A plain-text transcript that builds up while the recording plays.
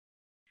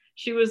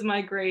she was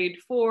my grade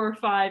 4,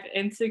 5,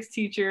 and 6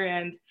 teacher.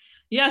 And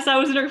yes, I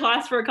was in her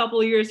class for a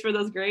couple of years for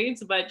those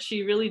grades, but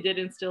she really did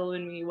instill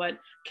in me what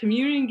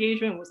community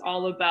engagement was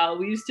all about.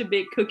 We used to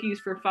bake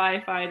cookies for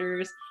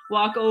firefighters,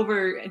 walk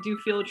over and do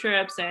field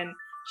trips, and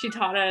she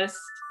taught us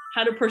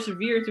how to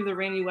persevere through the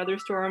rainy weather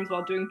storms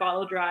while doing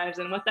bottle drives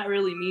and what that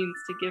really means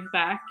to give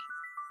back.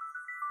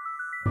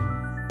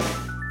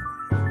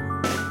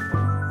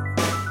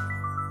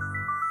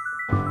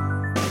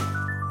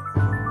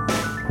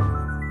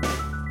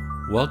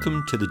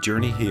 Welcome to The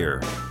Journey Here,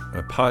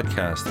 a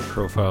podcast that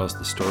profiles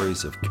the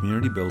stories of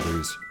community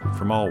builders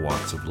from all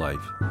walks of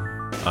life.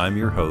 I'm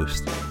your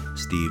host,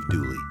 Steve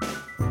Dooley.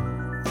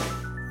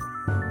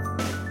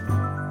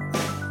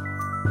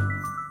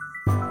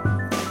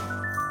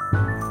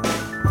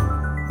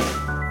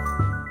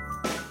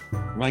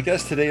 My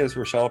guest today is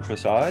Rochelle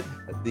Prasad,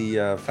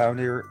 the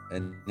founder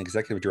and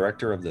executive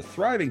director of the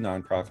thriving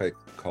nonprofit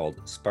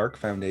called Spark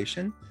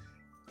Foundation.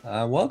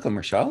 Welcome,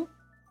 Rochelle.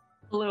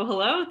 Hello,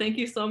 hello. Thank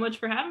you so much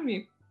for having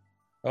me.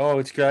 Oh,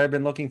 it's great. I've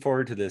been looking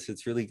forward to this.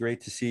 It's really great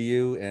to see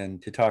you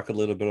and to talk a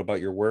little bit about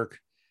your work.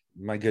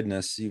 My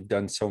goodness, you've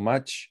done so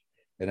much.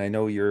 And I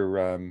know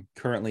you're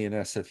currently an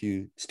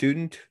SFU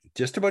student,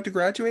 just about to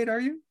graduate,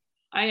 are you?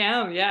 I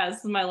am, yeah. This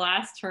is my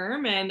last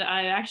term, and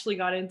I actually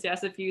got into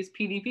SFU's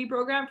PDP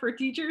program for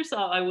teachers, so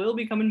I will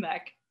be coming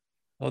back.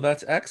 Oh,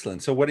 that's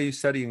excellent. So what are you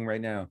studying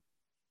right now?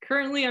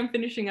 Currently, I'm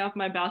finishing up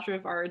my Bachelor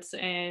of Arts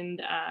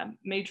and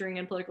majoring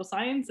in political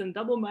science and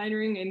double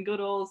minoring in good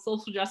old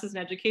social justice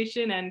and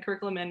education and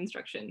curriculum and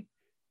instruction.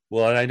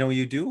 Well, and I know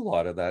you do a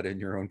lot of that in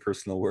your own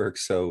personal work.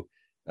 So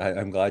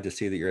I'm glad to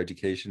see that your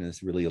education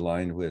is really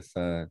aligned with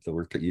the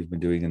work that you've been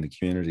doing in the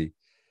community.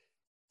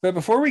 But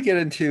before we get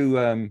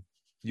into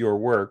your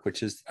work,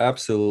 which is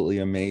absolutely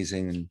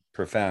amazing and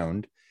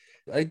profound,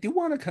 I do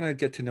want to kind of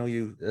get to know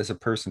you as a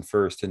person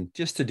first. And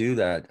just to do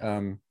that,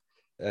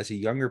 as a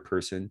younger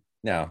person,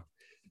 now,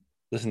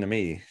 listen to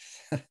me,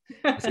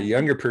 as a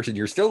younger person,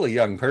 you're still a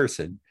young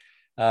person,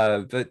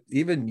 but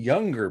even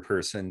younger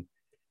person,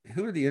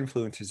 who are the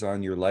influences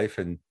on your life?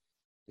 And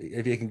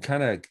if you can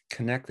kind of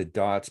connect the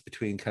dots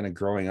between kind of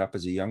growing up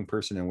as a young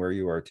person and where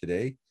you are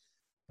today,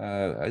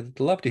 I'd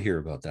love to hear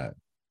about that.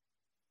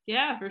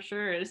 Yeah, for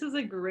sure. This is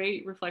a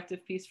great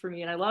reflective piece for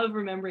me, and I love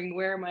remembering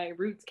where my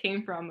roots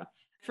came from.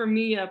 For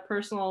me, a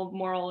personal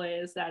moral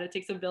is that it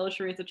takes a village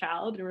to raise a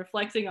child, and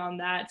reflecting on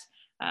that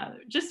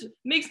just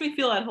makes me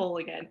feel at whole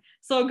again.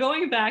 So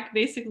going back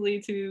basically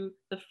to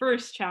the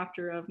first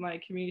chapter of my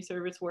community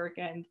service work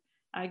and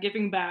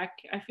giving back,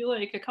 I feel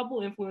like a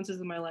couple influences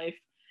in my life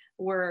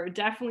were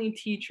definitely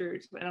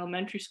teachers in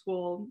elementary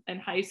school and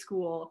high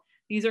school.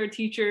 These are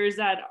teachers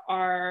that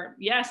are,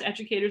 yes,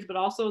 educators, but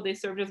also they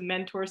served as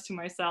mentors to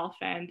myself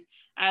and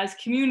as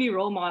community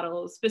role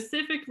models,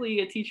 specifically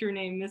a teacher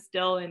named Miss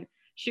Dillon.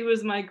 She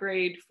was my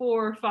grade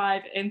 4,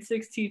 5, and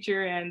 6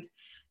 teacher. And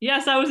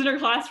yes, I was in her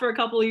class for a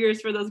couple of years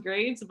for those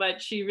grades,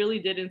 but she really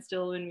did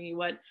instill in me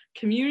what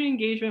community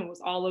engagement was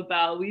all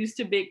about. We used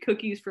to bake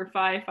cookies for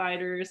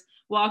firefighters,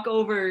 walk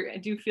over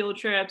and do field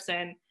trips,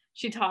 and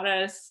she taught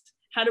us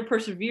how to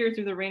persevere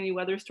through the rainy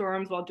weather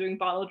storms while doing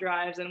bottle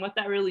drives and what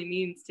that really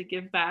means to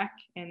give back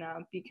and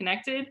be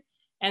connected.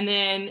 And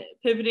then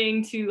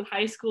pivoting to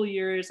high school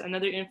years,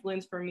 another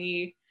influence for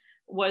me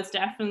was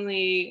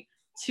definitely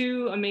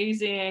two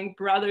amazing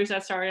brothers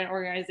that started an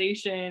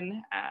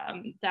organization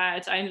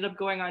that I ended up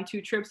going on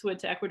 2 trips with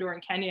to Ecuador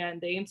and Kenya. And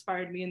they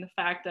inspired me in the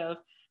fact of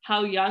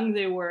how young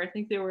they were. I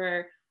think they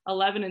were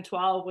 11 and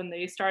 12 when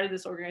they started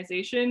this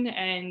organization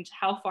and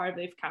how far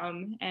they've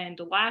come. And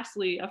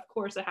lastly, of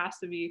course, it has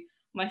to be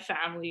my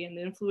family and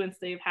the influence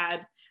they've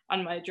had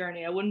on my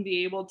journey. I wouldn't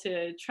be able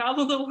to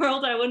travel the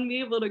world. I wouldn't be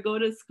able to go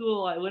to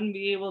school. I wouldn't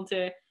be able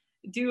to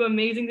do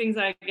amazing things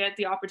I get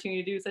the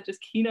opportunity to do, such as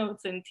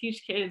keynotes and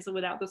teach kids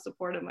without the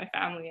support of my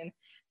family and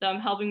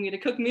them helping me to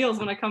cook meals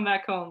when I come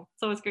back home.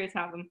 So it's great to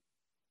have them.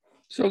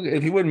 So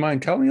if you wouldn't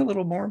mind, tell me a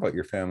little more about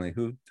your family.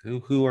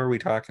 Who are we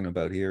talking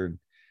about here? And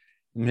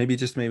maybe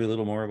a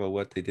little more about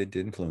what they did to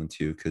influence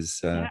you,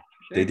 because Yeah,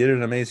 they sure. did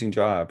an amazing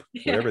job,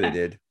 whatever Yeah. they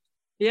did.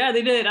 Yeah,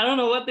 they did. I don't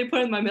know what they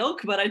put in my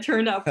milk, but I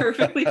turned out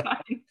perfectly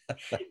fine.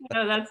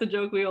 That's a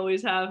joke we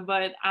always have.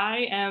 But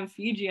I am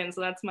Fijian, so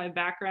that's my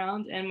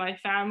background. And my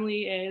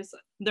family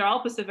they're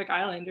all Pacific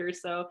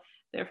Islanders, so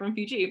they're from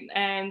Fiji.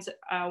 And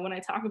when I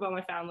talk about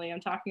my family,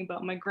 I'm talking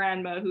about my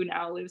grandma who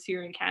now lives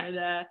here in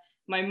Canada,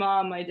 my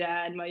mom, my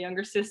dad, my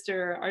younger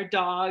sister, our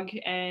dog,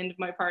 and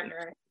my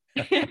partner.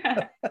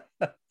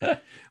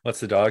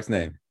 What's the dog's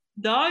name?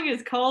 Dog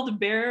is called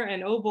Bear,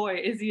 and oh boy,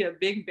 is he a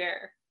big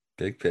bear.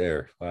 Big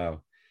Bear.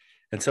 Wow.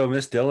 And so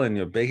Miss Dillon,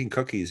 you're baking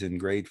cookies in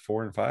grade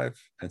 4 and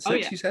 5 and Oh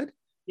 6, yeah, you said?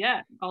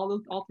 yeah,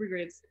 all 3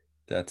 grades.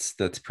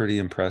 That's pretty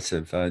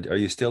impressive. Are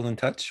you still in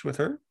touch with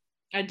her?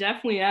 I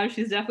definitely am.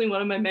 She's definitely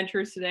one of my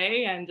mentors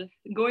today. And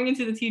going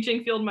into the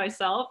teaching field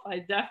myself, I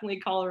definitely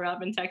call her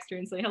up and text her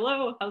and say,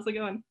 hello, how's it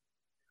going?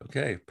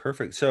 Okay,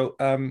 perfect. So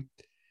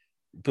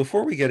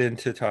before we get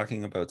into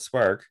talking about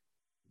Spark,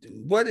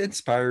 what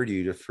inspired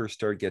you to first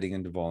start getting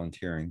into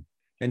volunteering?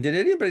 And did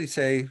anybody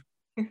say,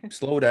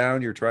 slow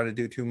down, you're trying to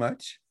do too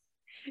much?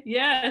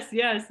 Yes,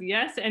 yes,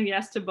 yes, and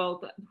yes to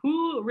both.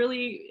 Who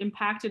really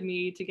impacted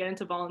me to get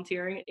into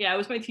volunteering? Yeah, it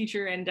was my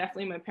teacher and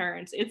definitely my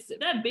parents. It's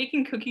that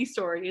baking cookie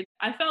story.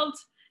 I felt,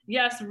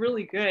 yes,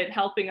 really good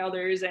helping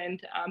others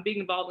and being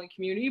involved in the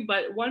community.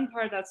 But one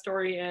part of that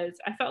story is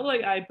I felt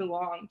like I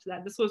belonged,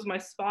 that this was my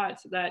spot,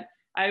 that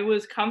I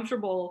was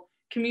comfortable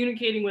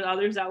communicating with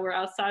others that were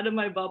outside of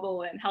my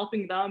bubble and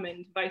helping them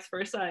and vice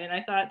versa. And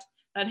I thought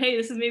that, hey,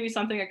 this is maybe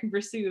something I can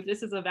pursue if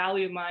this is a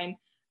value of mine,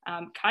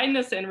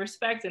 kindness and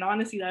respect and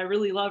honesty that I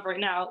really love right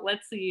now.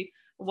 Let's see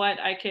what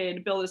I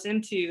could build this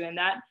into. And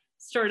that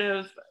sort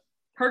of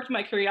perked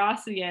my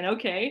curiosity. And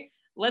okay,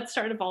 let's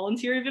start to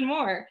volunteer even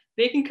more.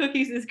 Baking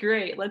cookies is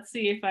great. Let's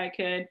see if I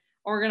could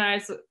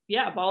organize,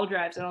 yeah, ball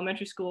drives in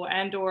elementary school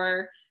and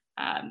or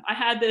I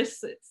had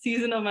this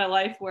season of my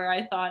life where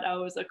I thought I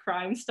was a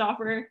crime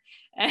stopper,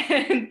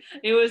 and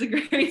it was a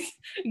great,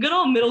 good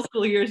old middle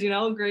school years,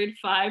 grade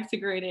 5 to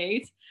grade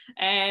 8.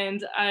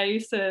 And I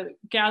used to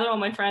gather all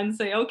my friends,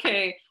 say,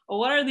 okay, well,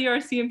 what are the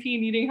RCMP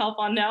needing help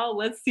on now?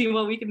 Let's see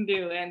what we can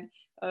do. And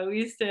we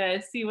used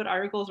to see what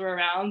articles were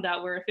around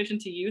that were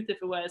efficient to youth. If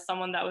it was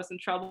someone that was in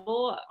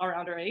trouble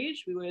around our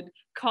age, we would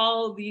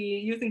call the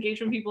youth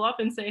engagement people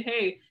up and say,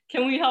 hey,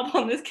 can we help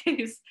on this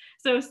case?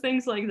 So it's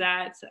things like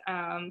that.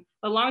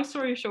 But long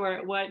story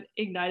short, what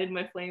ignited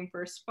my flame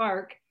for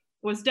Spark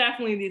was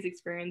definitely these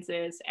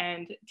experiences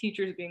and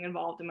teachers being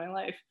involved in my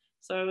life.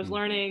 So I was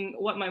learning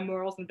what my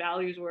morals and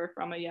values were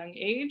from a young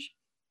age,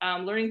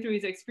 learning through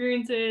these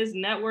experiences,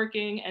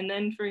 networking, and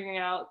then figuring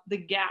out the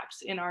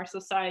gaps in our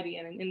society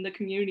and in the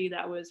community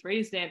that I was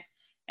raised in.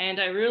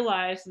 And I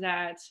realized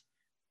that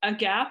a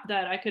gap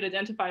that I could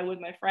identify with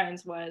my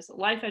friends was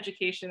life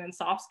education and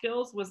soft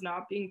skills was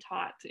not being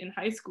taught in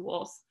high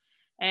schools.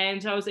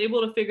 And I was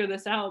able to figure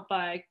this out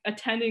by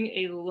attending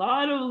a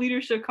lot of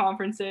leadership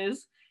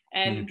conferences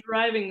and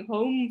driving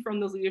home from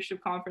those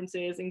leadership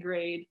conferences in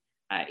grade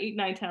 8,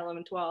 9, 10,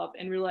 11, 12,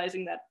 and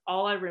realizing that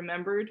all I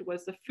remembered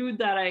was the food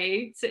that I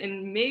ate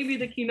and maybe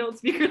the keynote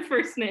speaker's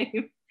first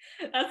name.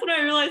 That's when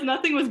I realized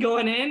nothing was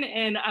going in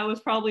and I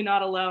was probably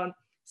not alone.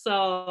 So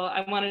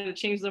I wanted to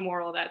change the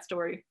moral of that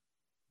story.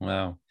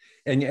 Wow.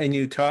 And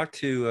you talked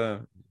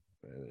to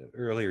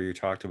earlier, you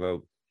talked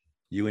about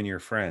you and your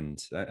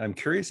friends. I'm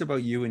curious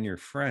about you and your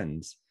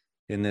friends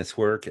in this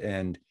work.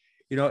 And,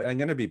 I'm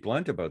going to be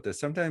blunt about this.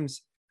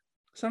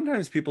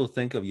 Sometimes people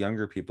think of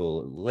younger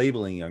people,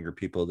 labeling younger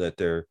people that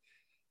they're,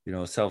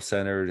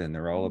 self-centered and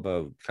they're all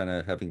about kind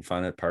of having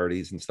fun at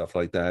parties and stuff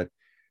like that.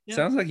 Yeah.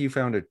 Sounds like you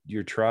found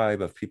your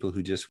tribe of people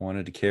who just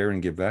wanted to care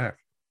and give back.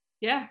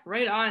 Yeah,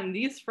 right on.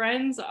 These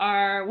friends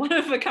are one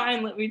of a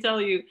kind, let me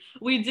tell you.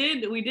 We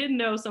did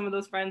know some of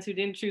those friends who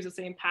didn't choose the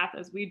same path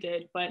as we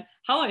did, but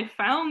how I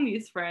found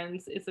these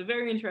friends is a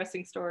very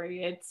interesting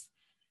story.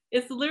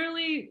 It's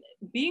literally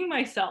being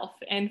myself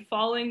and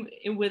falling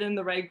within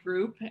the right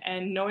group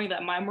and knowing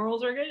that my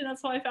morals are good. And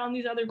that's how I found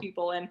these other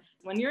people. And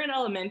when you're in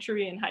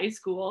elementary and high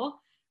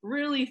school,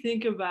 really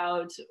think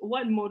about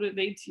what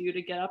motivates you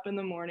to get up in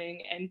the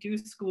morning and do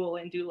school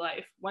and do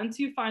life. Once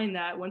you find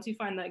that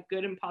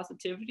good and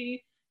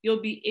positivity,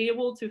 you'll be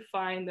able to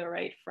find the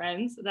right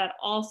friends that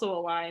also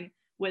align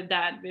with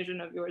that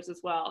vision of yours as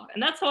well.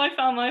 And that's how I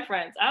found my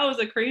friends. I was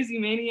a crazy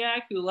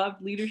maniac who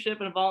loved leadership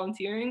and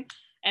volunteering.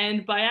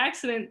 And by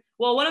accident,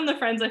 well, one of the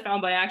friends I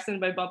found by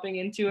accident by bumping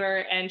into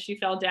her and she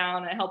fell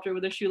down. I helped her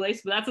with a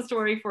shoelace, but that's a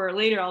story for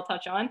later I'll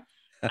touch on.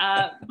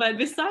 But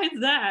besides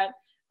that,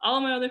 all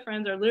of my other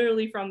friends are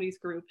literally from these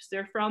groups.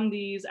 They're from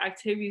these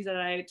activities that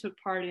I took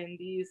part in,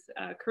 these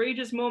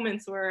courageous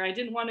moments where I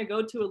didn't want to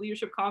go to a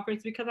leadership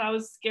conference because I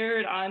was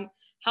scared on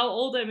how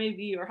old I may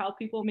be or how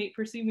people may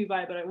perceive me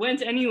by, but I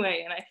went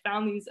anyway and I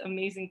found these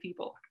amazing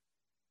people.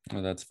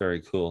 Oh, that's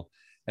very cool.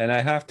 And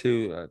I have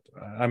to,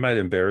 I might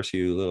embarrass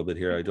you a little bit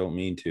here. I don't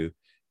mean to,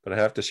 but I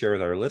have to share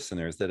with our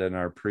listeners that in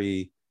our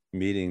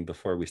pre-meeting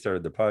before we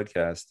started the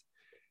podcast,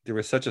 there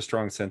was such a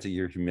strong sense of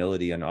your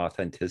humility and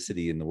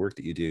authenticity in the work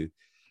that you do,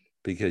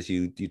 because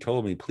you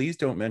told me, please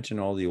don't mention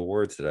all the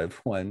awards that I've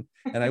won,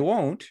 and I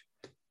won't.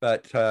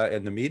 But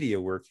and the media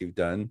work you've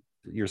done,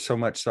 you're so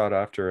much sought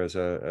after as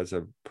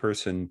a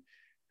person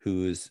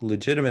who is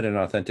legitimate and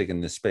authentic in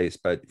this space.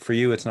 But for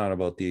you, it's not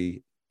about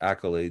the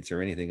accolades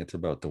or anything. It's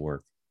about the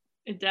work.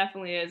 It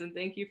definitely is. And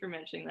thank you for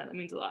mentioning that. That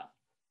means a lot.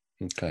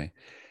 Okay.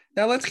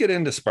 Now let's get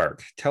into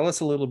Spark. Tell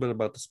us a little bit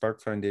about the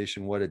Spark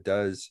Foundation, what it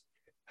does,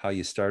 how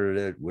you started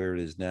it, where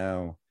it is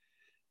now.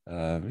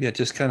 Yeah,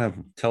 just kind of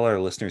tell our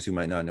listeners who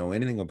might not know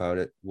anything about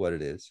it what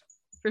it is.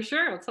 For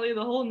sure. I'll tell you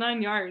the whole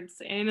 9 yards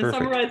in a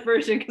Perfect. summarized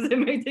version because it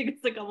may take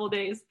us a couple of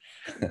days.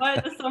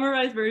 But the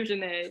summarized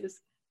version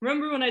is,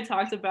 remember when I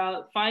talked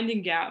about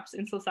finding gaps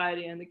in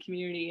society and the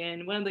community?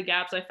 And one of the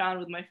gaps I found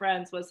with my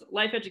friends was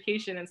life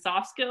education and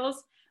soft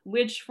skills,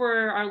 which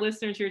for our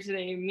listeners here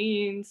today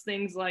means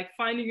things like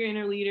finding your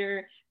inner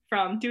leader,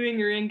 from doing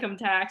your income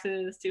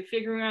taxes to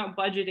figuring out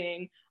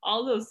budgeting,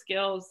 all those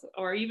skills,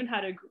 or even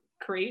how to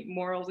create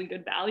morals and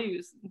good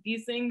values.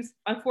 These things,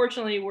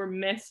 unfortunately, were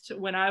missed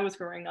when I was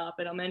growing up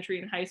in elementary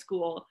and high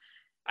school.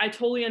 I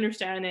totally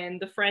understand. And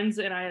the friends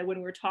and I, when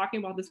we were talking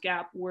about this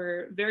gap,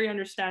 were very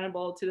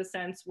understandable, to the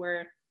sense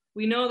where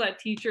we know that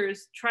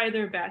teachers try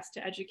their best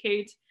to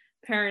educate,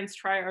 parents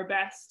try our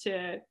best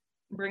to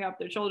bring up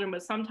their children,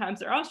 but sometimes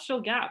there are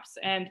still gaps.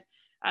 And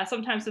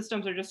sometimes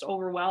systems are just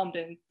overwhelmed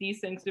and these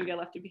things do get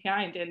left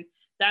behind. And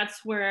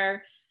that's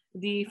where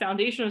the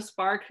foundation of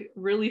Spark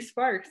really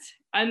sparked,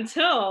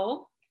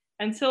 until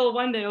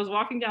one day I was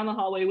walking down the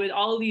hallway with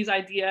all of these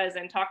ideas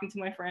and talking to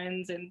my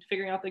friends and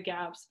figuring out the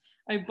gaps.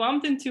 I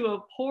bumped into a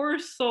poor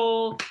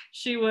soul.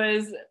 She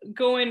was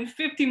going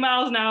 50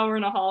 miles an hour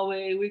in a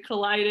hallway. We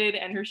collided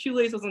and her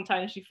shoelace wasn't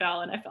tied and she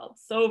fell, and I felt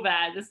so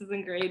bad. This is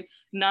in grade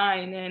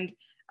 9. And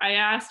I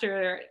asked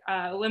her,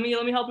 let me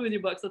help you with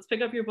your books. Let's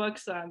pick up your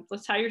books.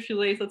 Let's tie your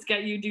shoelace. Let's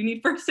get you. Do you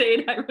need first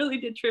aid? I really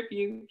did trip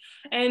you.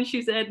 And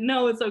she said,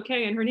 no, it's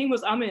okay. And her name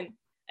was Amin.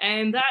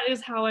 And that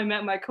is how I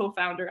met my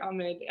co-founder,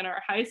 Ahmed, in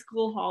our high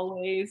school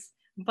hallways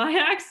by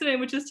accident,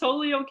 which is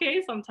totally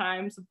okay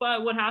sometimes.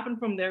 But what happened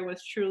from there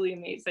was truly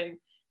amazing.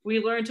 We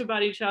learned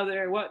about each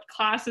other, what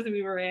classes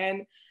we were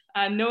in,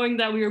 knowing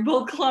that we were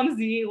both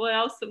clumsy, what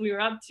else that we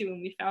were up to.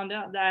 And we found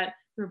out that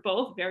we were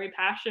both very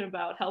passionate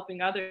about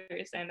helping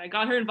others. And I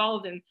got her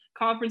involved in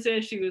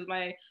conferences. She was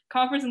my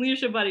conference and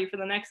leadership buddy for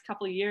the next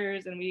couple of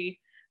years. And we,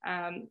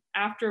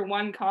 after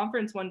one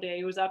conference one day,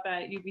 it was up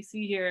at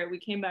UBC here, we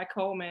came back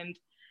home and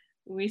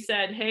we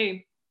said,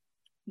 hey,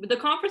 the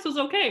conference was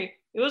okay.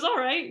 It was all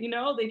right. You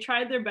know, they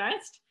tried their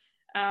best.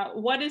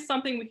 What is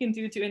something we can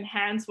do to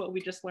enhance what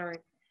we just learned?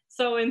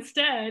 So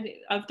instead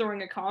of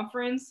throwing a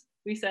conference,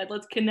 we said,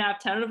 let's kidnap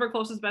 10 of our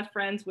closest best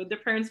friends with their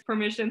parents'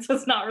 permission. So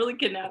it's not really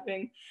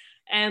kidnapping.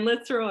 And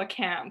let's throw a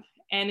camp.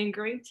 And in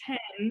grade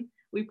 10,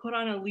 we put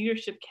on a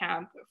leadership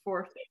camp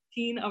for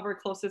 15 of our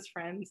closest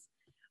friends.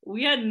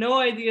 We had no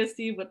idea,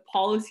 Steve, what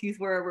policies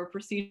were, what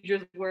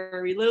procedures were.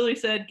 We literally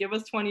said, give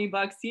us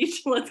 $20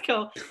 each. Let's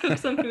go cook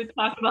some food,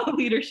 talk about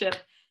leadership.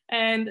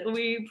 And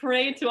we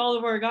prayed to all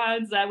of our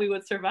gods that we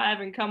would survive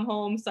and come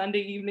home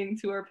Sunday evening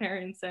to our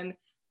parents. And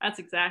that's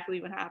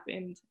exactly what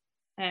happened.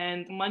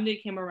 And Monday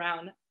came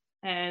around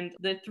and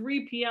the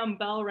 3 p.m.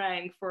 bell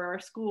rang for our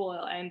school.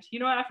 And, you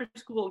know, after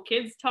school,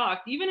 kids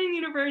talk. Even in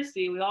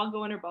university, we all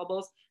go in our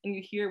bubbles and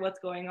you hear what's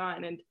going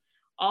on. And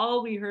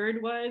all we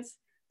heard was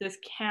this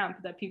camp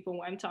that people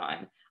went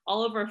on.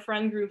 All of our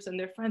friend groups and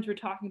their friends were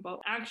talking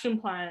about action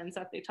plans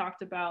that they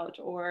talked about,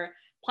 or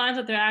plans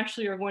that they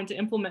actually are going to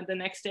implement the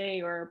next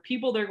day, or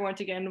people they're going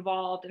to get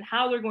involved and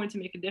how they're going to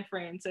make a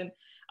difference. And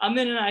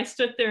Amin and I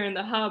stood there in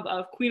the hub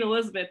of Queen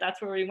Elizabeth.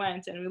 That's where we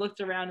went. And we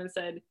looked around and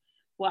said,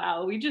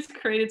 wow, we just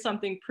created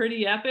something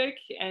pretty epic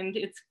and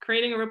it's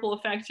creating a ripple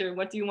effect here.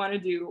 What do you want to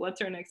do?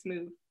 What's our next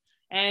move?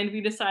 And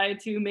we decided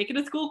to make it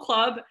a school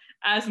club,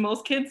 as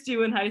most kids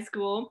do in high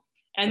school.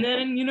 And then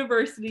in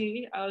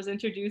university, I was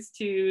introduced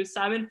to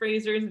Simon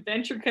Fraser's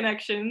Venture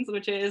Connections,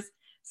 which is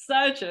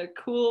such a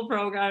cool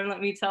program, let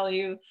me tell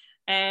you,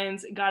 and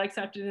got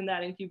accepted in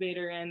that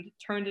incubator and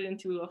turned it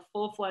into a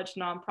full-fledged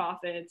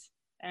nonprofit.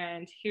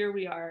 And here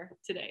we are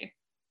today.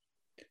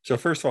 So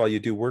first of all, you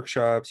do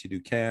workshops, you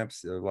do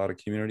camps, a lot of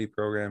community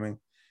programming.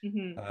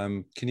 Mm-hmm.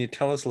 Can you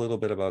tell us a little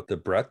bit about the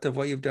breadth of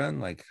what you've done?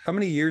 Like, how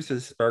many years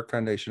has Spark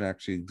Foundation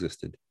actually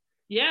existed?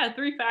 Yeah,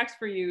 3 facts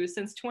for you.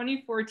 Since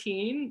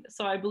 2014,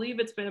 so I believe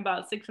it's been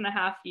about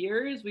 6.5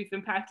 years, we've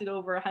impacted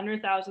over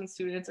 100,000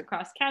 students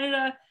across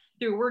Canada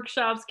through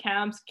workshops,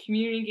 camps,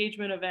 community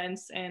engagement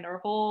events, and our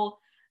whole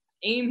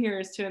aim here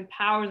is to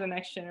empower the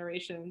next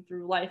generation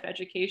through life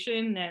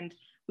education. And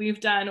we've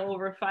done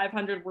over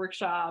 500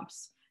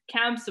 workshops,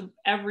 camps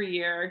every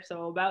year,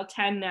 so about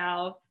 10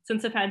 now.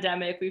 Since the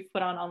pandemic, we've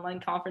put on online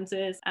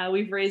conferences.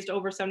 We've raised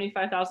over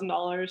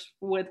 $75,000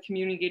 with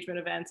community engagement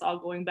events, all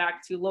going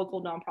back to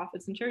local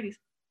nonprofits and charities.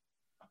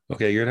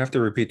 Okay, you're gonna have to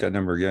repeat that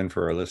number again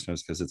for our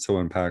listeners because it's so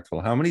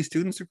impactful. How many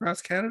students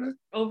across Canada?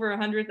 Over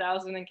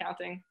 100,000 and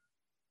counting.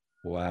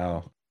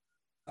 Wow.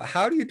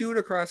 How do you do it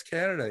across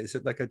Canada? Is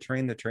it like a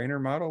train the trainer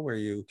model where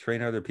you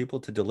train other people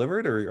to deliver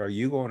it, or are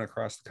you going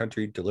across the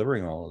country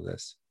delivering all of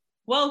this?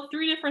 Well,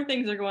 3 different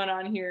things are going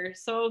on here.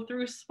 So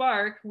through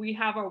Spark, we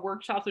have our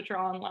workshops, which are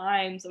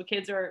online. So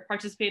kids are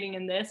participating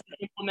in this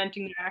and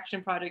implementing their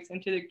action projects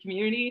into the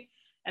community.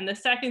 And the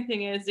second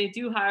thing is they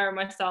do hire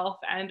myself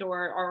and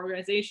or our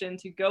organization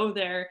to go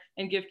there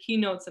and give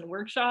keynotes and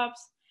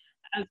workshops,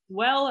 as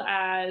well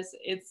as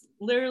it's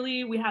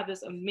literally, we have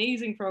this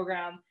amazing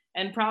program,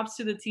 and props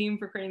to the team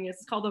for creating this.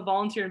 It's called the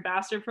Volunteer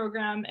Ambassador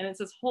Program. And it's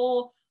this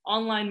whole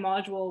online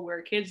module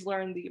where kids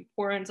learn the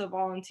importance of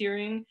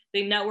volunteering.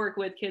 They network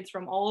with kids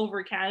from all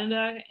over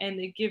Canada and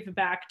they give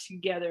back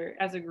together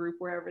as a group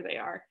wherever they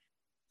are.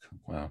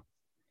 Wow.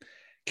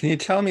 Can you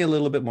tell me a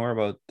little bit more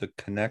about the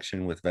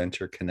connection with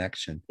Venture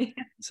Connection?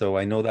 So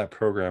I know that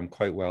program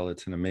quite well.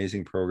 It's an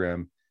amazing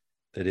program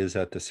that is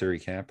at the Surrey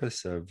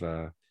campus of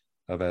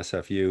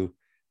SFU.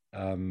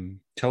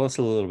 Tell us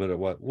a little bit of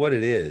what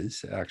it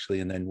is actually,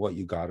 and then what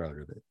you got out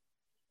of it.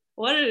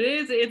 What it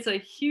is, it's a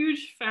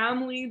huge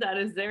family that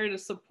is there to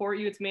support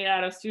you. It's made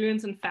out of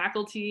students and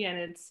faculty, and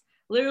it's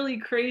literally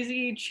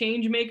crazy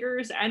change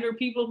makers and or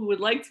people who would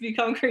like to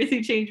become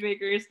crazy change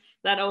makers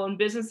that own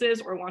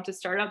businesses or want to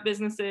start up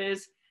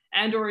businesses,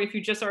 and or if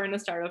you just are in the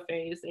startup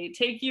phase. They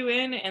take you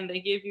in and they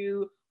give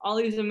you all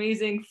these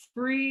amazing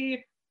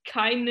free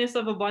kindness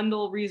of a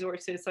bundle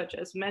resources such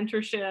as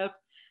mentorship,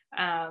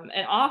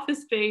 an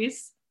office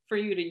space for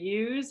you to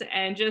use,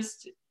 and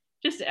just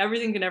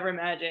everything you can ever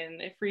imagine.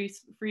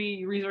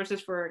 Free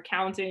resources for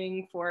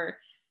accounting, for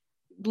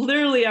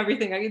literally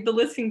everything. The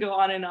list can go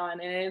on,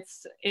 and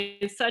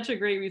it's such a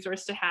great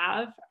resource to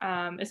have.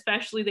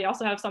 Especially, they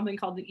also have something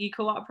called the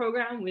e-co-op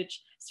program,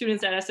 which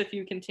students at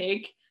SFU can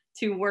take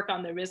to work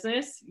on their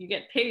business. You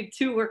get paid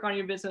to work on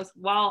your business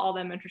while all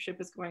that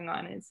mentorship is going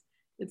on.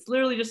 It's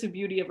literally just the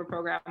beauty of a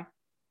program.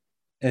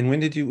 And when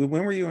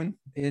were you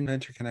in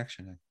Venture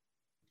Connection?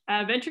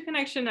 Venture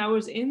Connection, I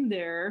was in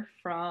there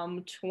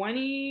from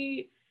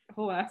I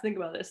have to think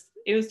about this.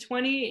 It was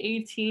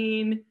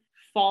 2018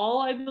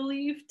 fall, I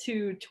believe,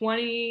 to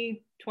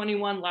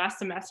 2021 last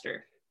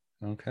semester.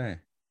 Okay.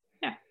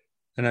 Yeah.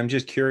 And I'm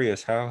just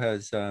curious, how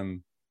has,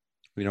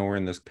 we're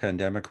in this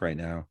pandemic right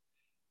now.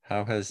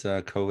 How has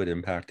COVID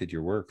impacted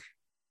your work?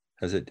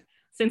 Has it?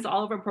 Since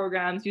all of our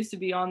programs used to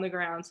be on the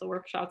ground, so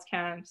workshops,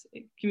 camps,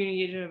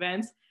 community engagement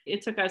events,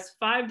 it took us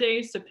 5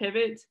 days to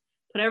pivot,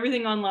 put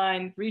everything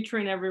online,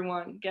 retrain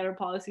everyone, get our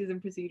policies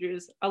and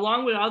procedures,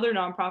 along with other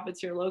nonprofits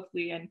here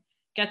locally, and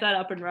get that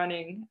up and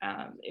running.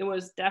 It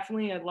was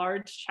definitely a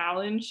large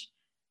challenge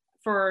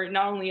for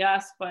not only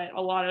us, but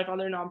a lot of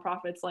other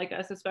nonprofits like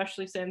us,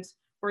 especially since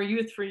we're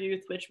youth for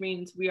youth, which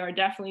means we are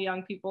definitely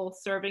young people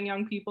serving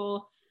young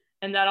people.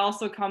 And that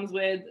also comes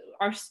with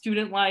our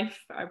student life,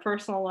 our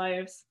personal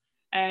lives,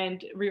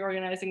 and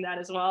reorganizing that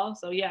as well.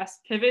 So yes,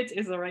 pivot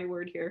is the right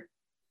word here.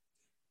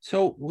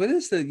 So what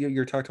is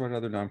you're talking about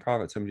other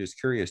nonprofits. I'm just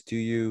curious, do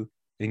you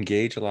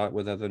engage a lot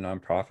with other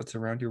nonprofits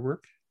around your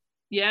work?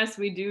 Yes,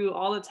 we do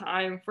all the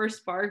time. For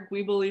Spark,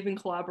 we believe in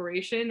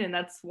collaboration, and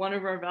that's one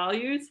of our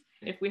values.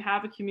 If we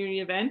have a community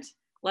event,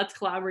 let's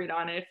collaborate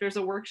on it. If there's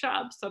a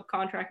workshop,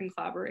 subcontract and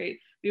collaborate.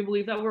 We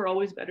believe that we're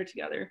always better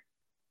together.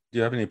 Do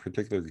you have any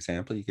particular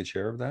example you could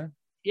share of that?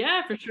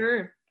 Yeah, for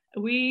sure.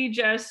 We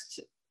just,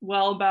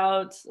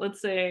 about, let's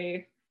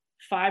say,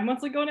 5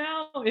 months ago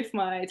now, if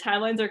my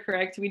timelines are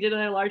correct, we did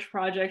a large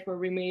project where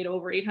we made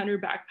over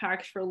 800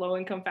 backpacks for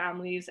low-income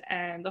families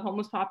and the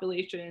homeless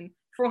population.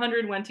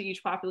 400 went to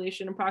each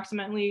population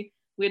approximately.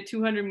 We had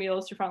 200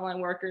 meals to frontline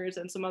workers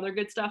and some other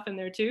good stuff in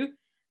there too.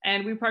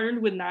 And we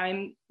partnered with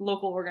 9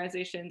 local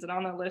organizations, and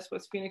on that list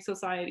was Phoenix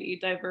Society,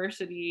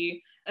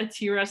 Diversity,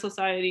 Atira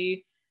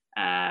Society,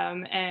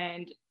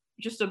 and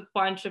just a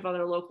bunch of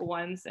other local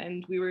ones.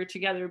 And we were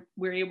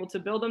able to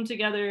build them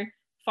together,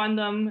 fund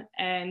them,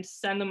 and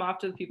send them off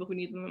to the people who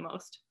need them the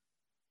most.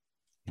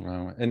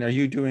 Wow. And are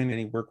you doing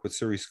any work with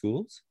Surrey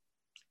schools?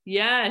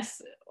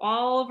 Yes,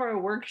 all of our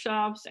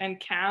workshops and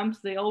camps,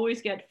 they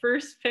always get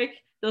first pick.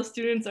 Those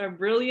students are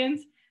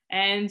brilliant,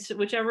 and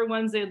whichever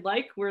ones they'd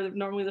like, we're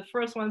normally the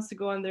first ones to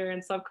go in there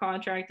and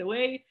subcontract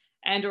away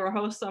and or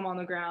host them on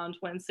the ground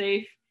when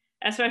safe.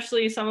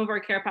 Especially some of our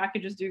care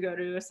packages do go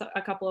to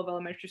a couple of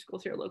elementary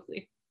schools here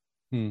locally.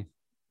 And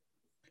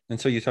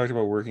so you talked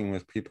about working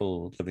with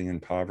people living in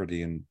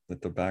poverty and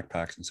with the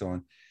backpacks and so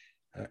on.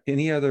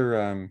 Any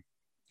other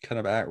kind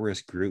of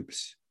at-risk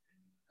groups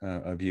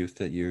of youth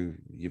that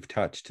you've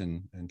touched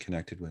and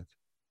connected with?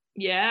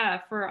 Yeah,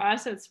 for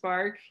us at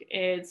Spark,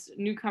 it's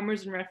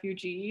newcomers and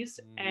refugees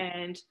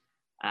and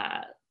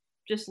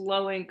just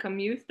low-income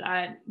youth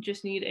that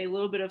just need a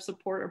little bit of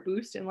support or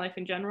boost in life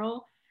in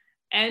general,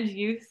 and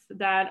youth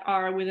that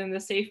are within the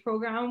SAFE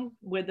program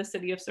with the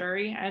city of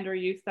Surrey, and or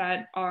youth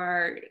that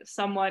are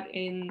somewhat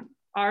in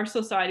our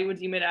society would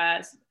deem it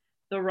as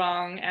the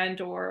wrong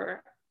and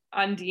or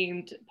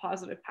undeemed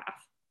positive path.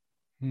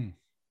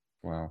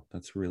 Wow,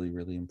 that's really,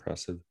 really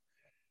impressive.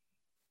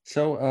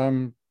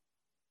 So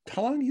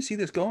how long do you see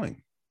this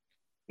going?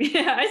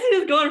 Yeah, I see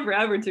this going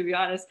forever, to be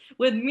honest.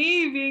 With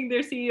me being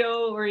their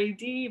CEO or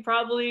AD,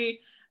 probably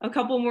a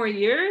couple more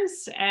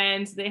years,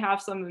 and they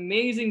have some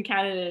amazing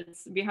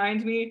candidates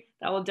behind me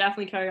that will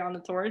definitely carry on the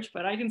torch,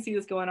 but I can see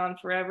this going on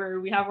forever.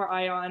 We have our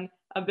eye on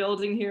a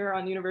building here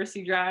on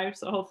University Drive,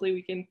 so hopefully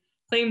we can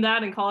claim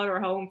that and call it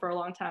our home for a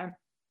long time.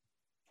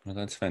 Well,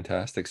 that's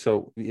fantastic.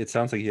 So it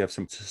sounds like you have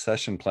some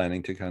succession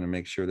planning to kind of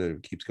make sure that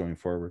it keeps going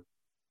forward.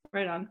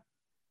 Right on.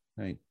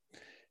 Right.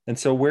 And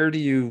so where do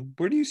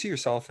you see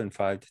yourself in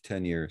 5 to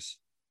 10 years?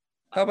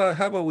 How about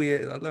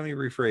let me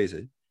rephrase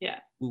it. Yeah.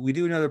 We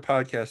do another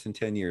podcast in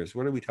 10 years.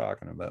 What are we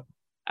talking about?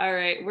 All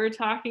right. We're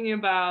talking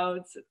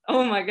about,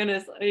 oh my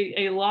goodness,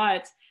 a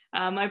lot.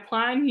 My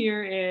plan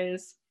here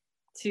is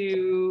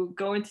to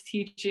go into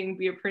teaching,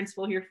 be a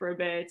principal here for a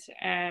bit.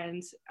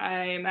 And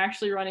I'm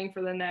actually running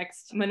for the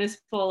next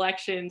municipal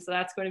election. So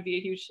that's going to be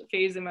a huge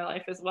phase in my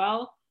life as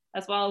well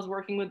as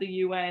working with the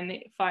UN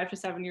 5 to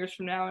 7 years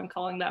from now and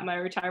calling that my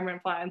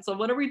retirement plan. So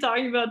what are we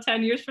talking about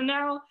 10 years from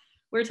now?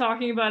 We're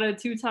talking about a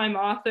 2-time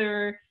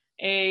author,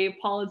 a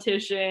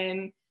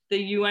politician, the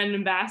UN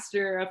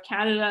ambassador of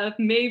Canada,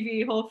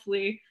 maybe,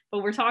 hopefully,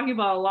 but we're talking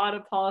about a lot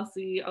of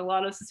policy, a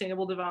lot of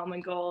sustainable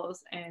development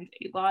goals, and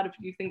a lot of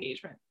youth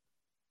engagement.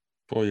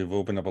 Boy, you've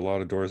opened up a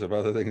lot of doors of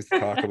other things to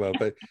talk about,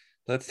 but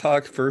let's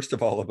talk first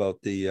of all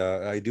about the,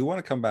 I do want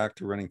to come back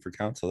to running for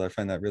council. I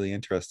find that really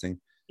interesting.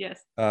 Yes.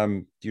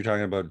 You're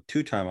talking about a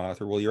two-time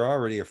author. Well, you're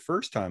already a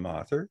first-time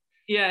author.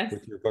 Yes.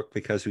 With your book,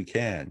 Because We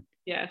Can.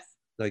 Yes.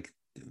 Like,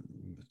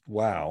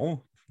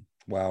 wow.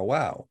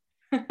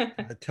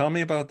 Tell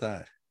me about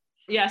that.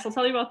 Yes, I'll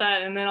tell you about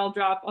that, and then I'll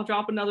drop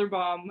another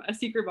bomb, a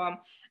secret bomb.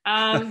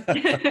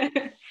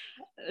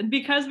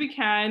 Because We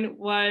Can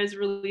was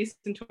released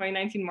in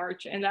 2019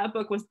 March, and that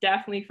book was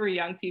definitely for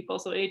young people,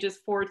 so ages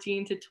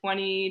 14 to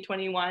 20,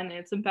 21.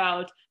 It's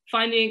about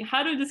finding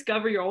how to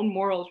discover your own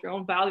morals, your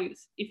own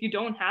values. If you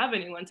don't have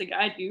anyone to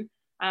guide you,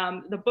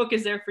 the book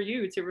is there for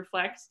you to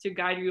reflect, to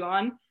guide you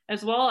on,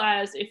 as well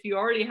as if you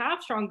already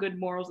have strong good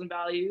morals and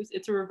values,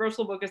 it's a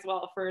reversal book as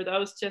well for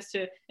those just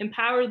to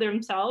empower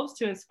themselves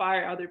to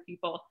inspire other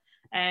people.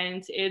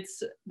 And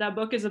that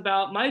book is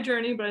about my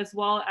journey, but as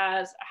well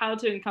as how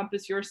to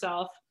encompass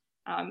yourself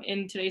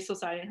in today's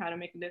society and how to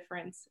make a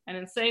difference. And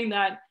in saying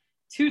that,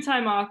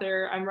 two-time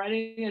author, I'm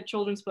writing a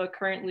children's book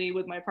currently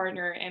with my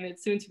partner, and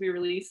it's soon to be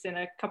released in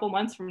a couple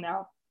months from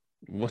now.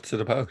 What's it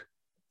about?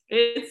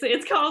 It's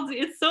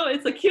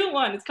a cute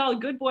one. It's called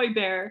Good Boy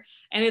Bear,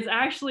 and it's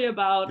actually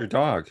about your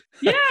dog.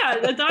 Yeah,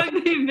 the dog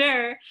named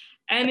Bear.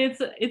 And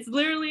it's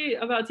literally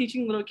about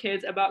teaching little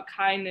kids about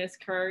kindness,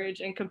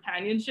 courage, and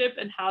companionship,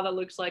 and how that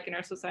looks like in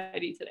our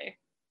society today.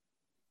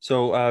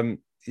 So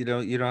you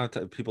don't have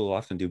to, people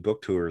often do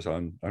book tours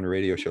on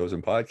radio shows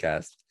and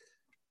podcasts.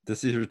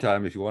 This is your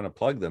time if you want to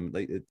plug them.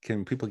 Like,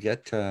 can people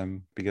get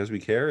Because We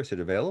Care? Is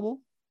it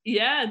available?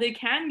 Yeah, they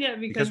can get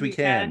Because We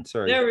Can.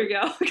 Sorry. There we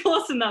go.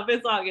 Close enough.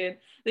 It's all good.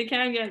 They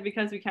can get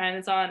Because We Can.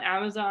 It's on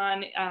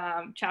Amazon,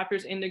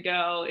 Chapters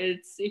Indigo.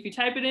 It's, if you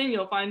type it in,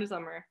 you'll find it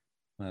somewhere.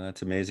 Well,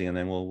 that's amazing. And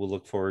then we'll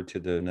look forward to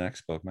the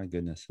next book. My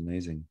goodness,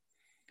 amazing.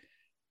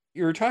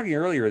 You were talking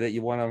earlier that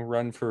you want to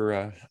run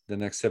for the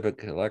next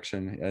civic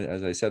election.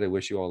 As I said, I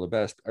wish you all the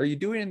best. Are you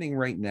doing anything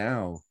right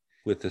now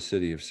with the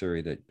city of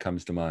Surrey that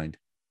comes to mind?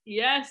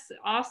 Yes,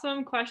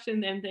 awesome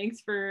question, and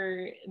thanks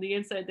for the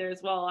insight there as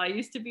well. I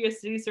used to be a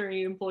City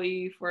Surrey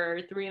employee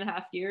for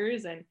 3.5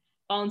 years and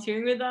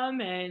volunteering with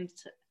them, and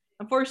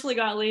unfortunately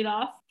got laid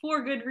off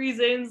for good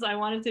reasons. I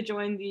wanted to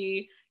join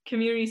the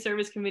Community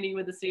Service Committee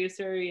with the City of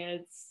Surrey, and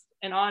it's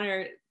an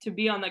honor to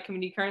be on that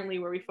committee currently,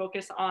 where we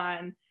focus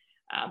on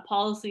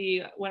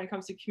policy when it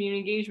comes to community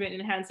engagement,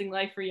 enhancing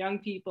life for young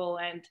people,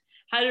 and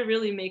how to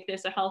really make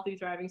this a healthy,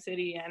 thriving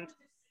city. And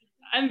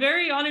I'm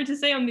very honored to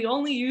say I'm the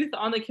only youth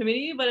on the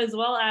committee, but as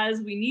well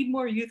as we need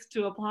more youth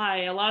to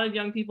apply. A lot of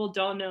young people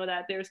don't know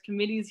that there's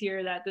committees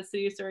here that the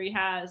City of Surrey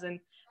has, and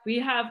we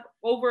have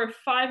over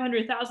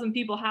 500,000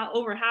 people,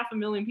 over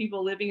 500,000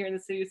 people living here in the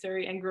City of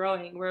Surrey and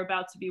growing. We're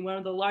about to be one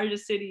of the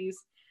largest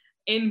cities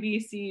in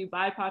BC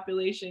by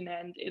population,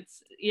 and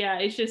it's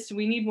just,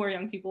 we need more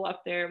young people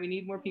up there. We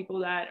need more people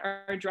that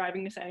are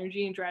driving this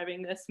energy and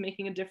driving this,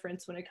 making a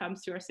difference when it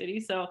comes to our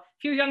city. So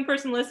if you're a young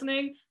person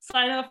listening,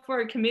 sign up for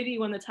a committee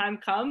when the time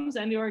comes,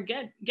 and or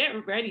get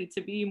ready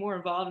to be more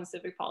involved in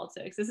civic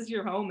politics. This is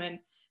your home, and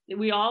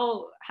we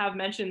all have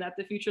mentioned that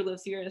the future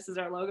lives here. This is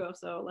our logo,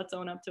 so let's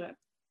own up to it.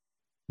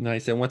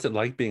 Nice. And what's it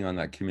like being on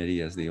that committee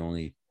as the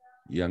only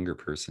younger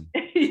person?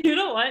 You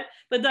know what?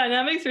 The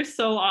dynamics are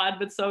so odd,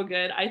 but so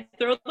good. I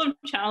throw them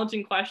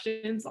challenging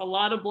questions, a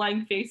lot of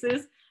blank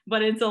faces,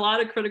 but it's a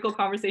lot of critical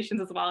conversations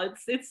as well.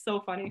 It's so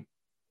funny.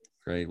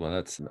 Great.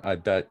 Well, I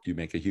bet you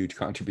make a huge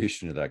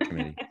contribution to that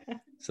committee.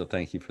 So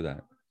thank you for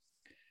that.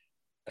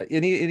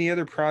 Any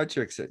other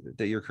projects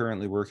that you're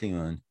currently working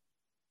on?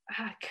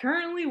 I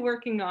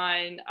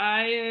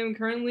am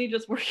currently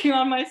just working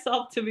on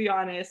myself, to be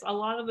honest. A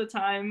lot of the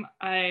time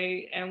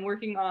I am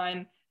working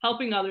on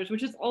helping others,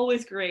 which is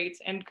always great.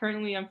 And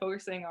currently I'm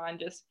focusing on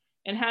just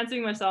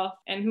enhancing myself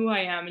and who I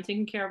am and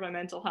taking care of my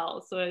mental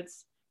health. So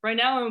right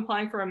now I'm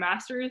applying for a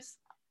master's,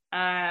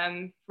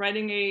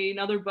 writing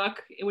another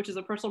book, which is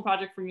a personal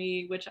project for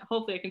me, which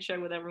hopefully I can share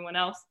with everyone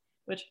else,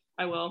 which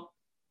I will.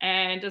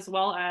 And as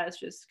well as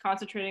just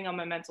concentrating on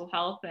my mental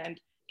health and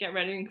get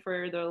ready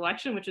for the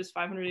election, which is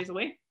 500 days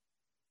away.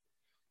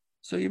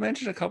 So you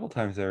mentioned a couple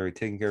times there,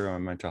 taking care of my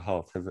mental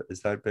health.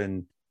 Has that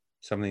been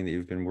something that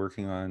you've been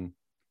working on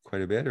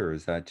quite a bit, or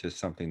is that just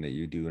something that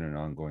you do in an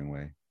ongoing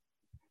way?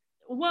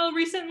 Well,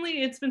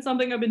 recently it's been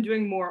something I've been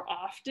doing more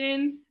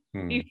often.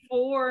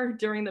 Before,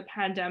 during the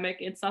pandemic,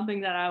 it's something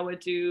that I would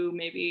do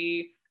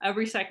maybe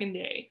every second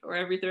day or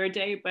every third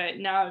day, but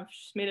now I've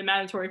just made it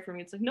mandatory for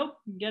me. It's like, nope,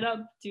 get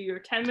up, do your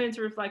 10 minutes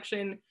of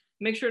reflection,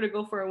 make sure to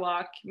go for a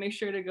walk, make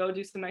sure to go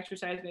do some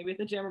exercise, maybe at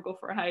the gym, or go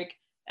for a hike.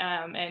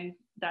 And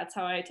that's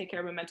how I take care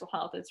of my mental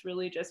health. It's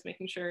really just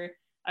making sure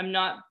I'm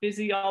not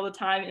busy all the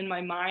time in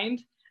my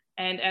mind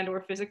and or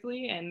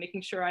physically, and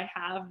making sure I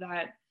have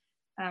that.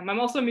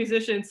 I'm also a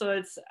musician, so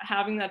it's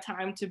having that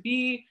time to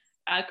be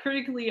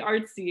critically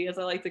artsy, as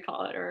I like to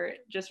call it, or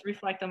just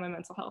reflect on my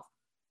mental health.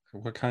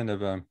 What kind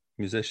of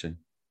musician?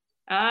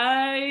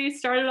 I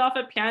started off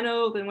at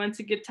piano, then went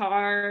to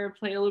guitar,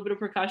 played a little bit of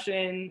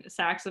percussion,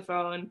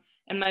 saxophone,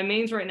 and my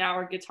mains right now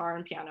are guitar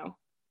and piano.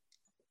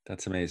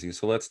 That's amazing.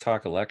 So let's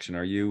talk election.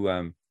 Are you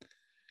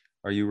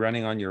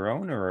running on your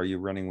own, or are you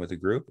running with a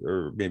group,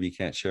 or maybe you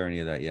can't share any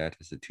of that yet?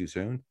 Is it too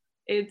soon?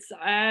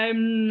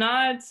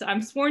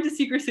 I'm sworn to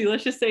secrecy.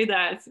 Let's just say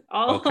that.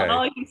 All Okay.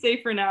 I can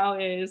say for now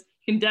is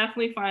you can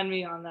definitely find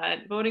me on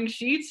that voting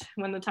sheet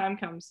when the time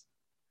comes.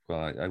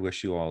 Well, I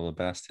wish you all the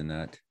best in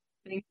that.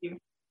 Thank you.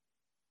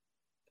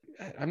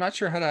 I'm not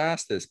sure how to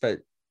ask this, but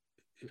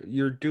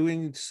you're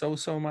doing so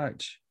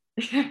much.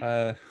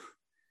 Uh,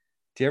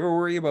 do you ever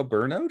worry about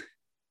burnout?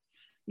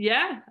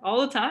 Yeah,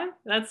 all the time.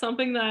 That's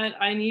something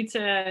that I need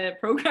to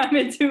program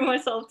into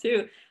myself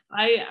too.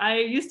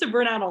 I used to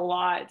burn out a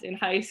lot in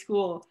high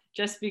school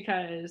just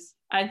because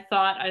I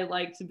thought I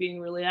liked being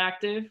really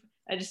active.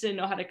 I just didn't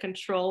know how to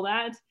control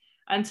that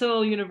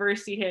until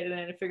university hit, and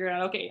then I figured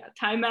out, okay,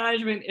 time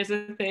management is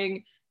a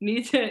thing.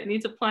 Need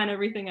to plan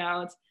everything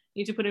out.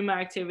 Need to put in my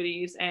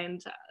activities,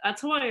 and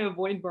that's how I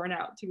avoid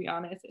burnout. To be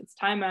honest, it's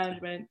time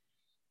management,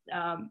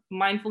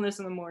 mindfulness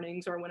in the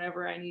mornings or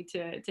whenever I need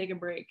to take a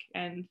break.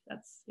 And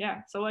that's,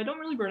 yeah, so I don't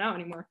really burn out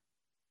anymore.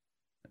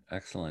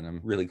 Excellent.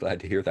 I'm really glad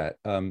to hear that.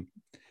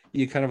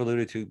 You kind of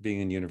alluded to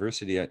being in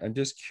university. I'm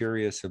just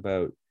curious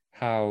about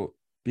how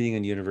being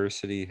in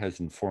university has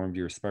informed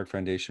your Spark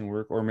Foundation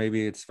work, or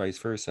maybe it's vice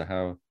versa,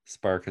 how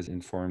Spark has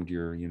informed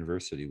your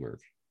university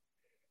work.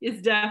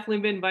 It's definitely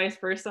been vice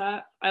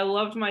versa. I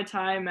loved my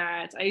time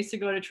I used to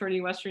go to Trinity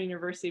Western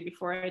University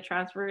before I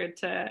transferred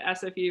to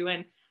SFU,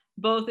 and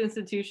both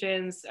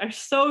institutions are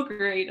so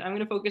great. I'm going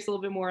to focus a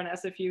little bit more on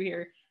SFU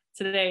here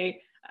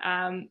today.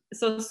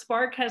 So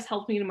Spark has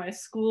helped me in my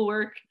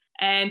schoolwork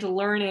and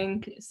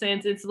learning,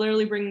 since it's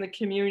literally bringing the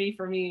community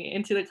for me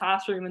into the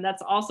classroom. And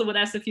that's also what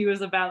SFU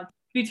is about.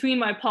 Between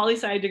my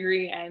poli-sci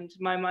degree and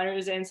my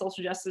minors in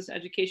social justice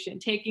education,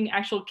 taking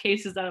actual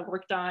cases that I've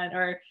worked on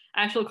or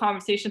actual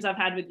conversations I've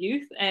had with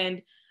youth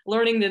and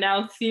learning the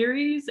now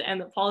theories and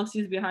the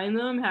policies behind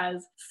them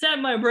has set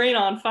my brain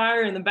on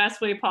fire in the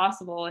best way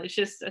possible. It's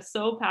just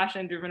so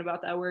passionate driven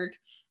about that work,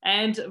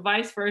 and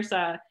vice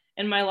versa.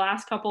 In my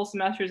last couple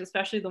semesters,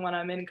 especially the one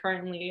I'm in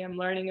currently, I'm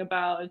learning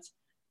about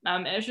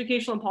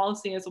educational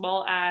policy, as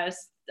well as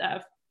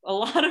a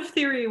lot of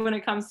theory when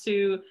it comes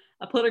to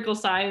political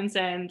science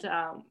and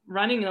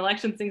running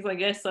elections, things like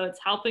this. So it's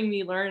helping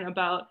me learn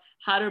about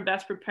how to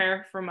best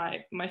prepare for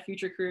my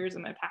future careers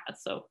and my path.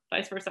 So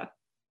vice versa.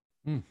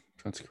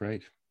 That's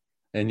great.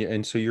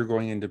 And so you're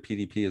going into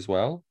PDP as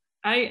well?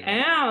 I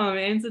am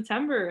in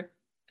September.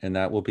 And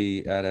that will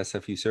be at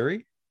SFU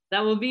Surrey? That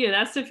will be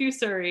at SFU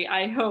Surrey,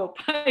 I hope.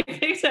 I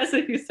picked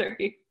SFU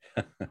Surrey.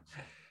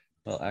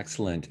 Well,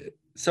 excellent.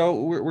 So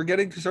we're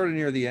getting to sort of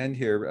near the end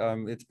here.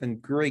 It's been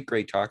great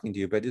talking to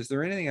you, but is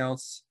there anything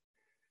else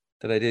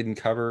that I didn't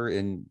cover?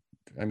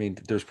 I mean,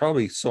 there's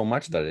probably so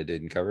much that I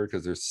didn't cover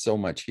because there's so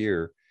much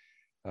here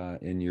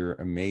in your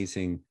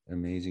amazing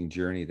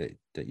journey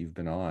that you've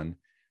been on.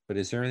 But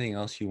is there anything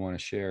else you want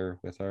to share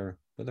with our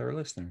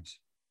listeners?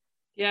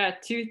 Yeah,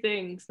 two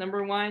things.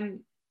 Number one,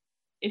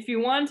 if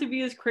you want to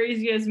be as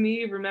crazy as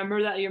me,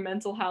 remember that your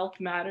mental health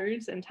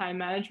matters and time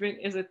management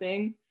is a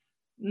thing.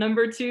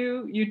 Number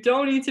two, you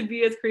don't need to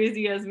be as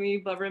crazy as me,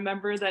 but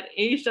remember that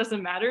age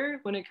doesn't matter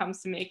when it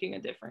comes to making a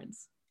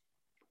difference.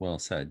 Well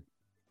said.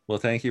 Well,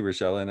 thank you,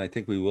 Rochelle. And I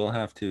think we will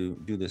have to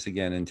do this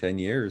again in 10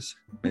 years,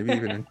 maybe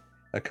even in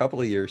a couple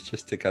of years,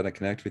 just to kind of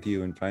connect with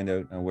you and find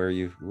out where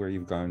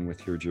you've gone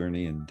with your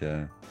journey and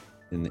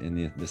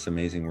in this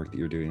amazing work that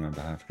you're doing on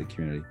behalf of the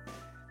community.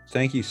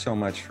 Thank you so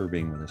much for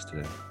being with us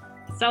today.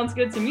 Sounds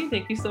good to me.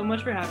 Thank you so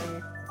much for having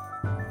me.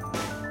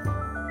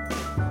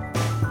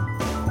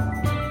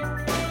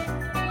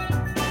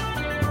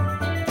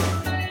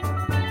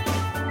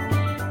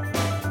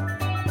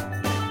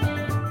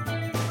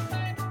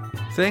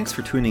 Thanks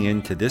for tuning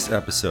in to this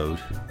episode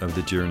of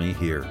The Journey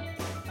Here.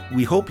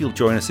 We hope you'll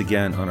join us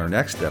again on our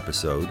next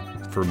episode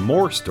for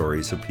more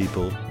stories of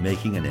people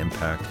making an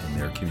impact in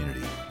their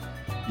community.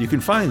 You can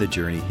find The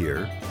Journey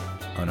Here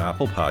on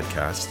Apple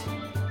Podcasts,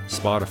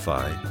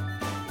 Spotify,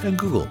 and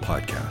Google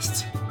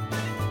Podcasts.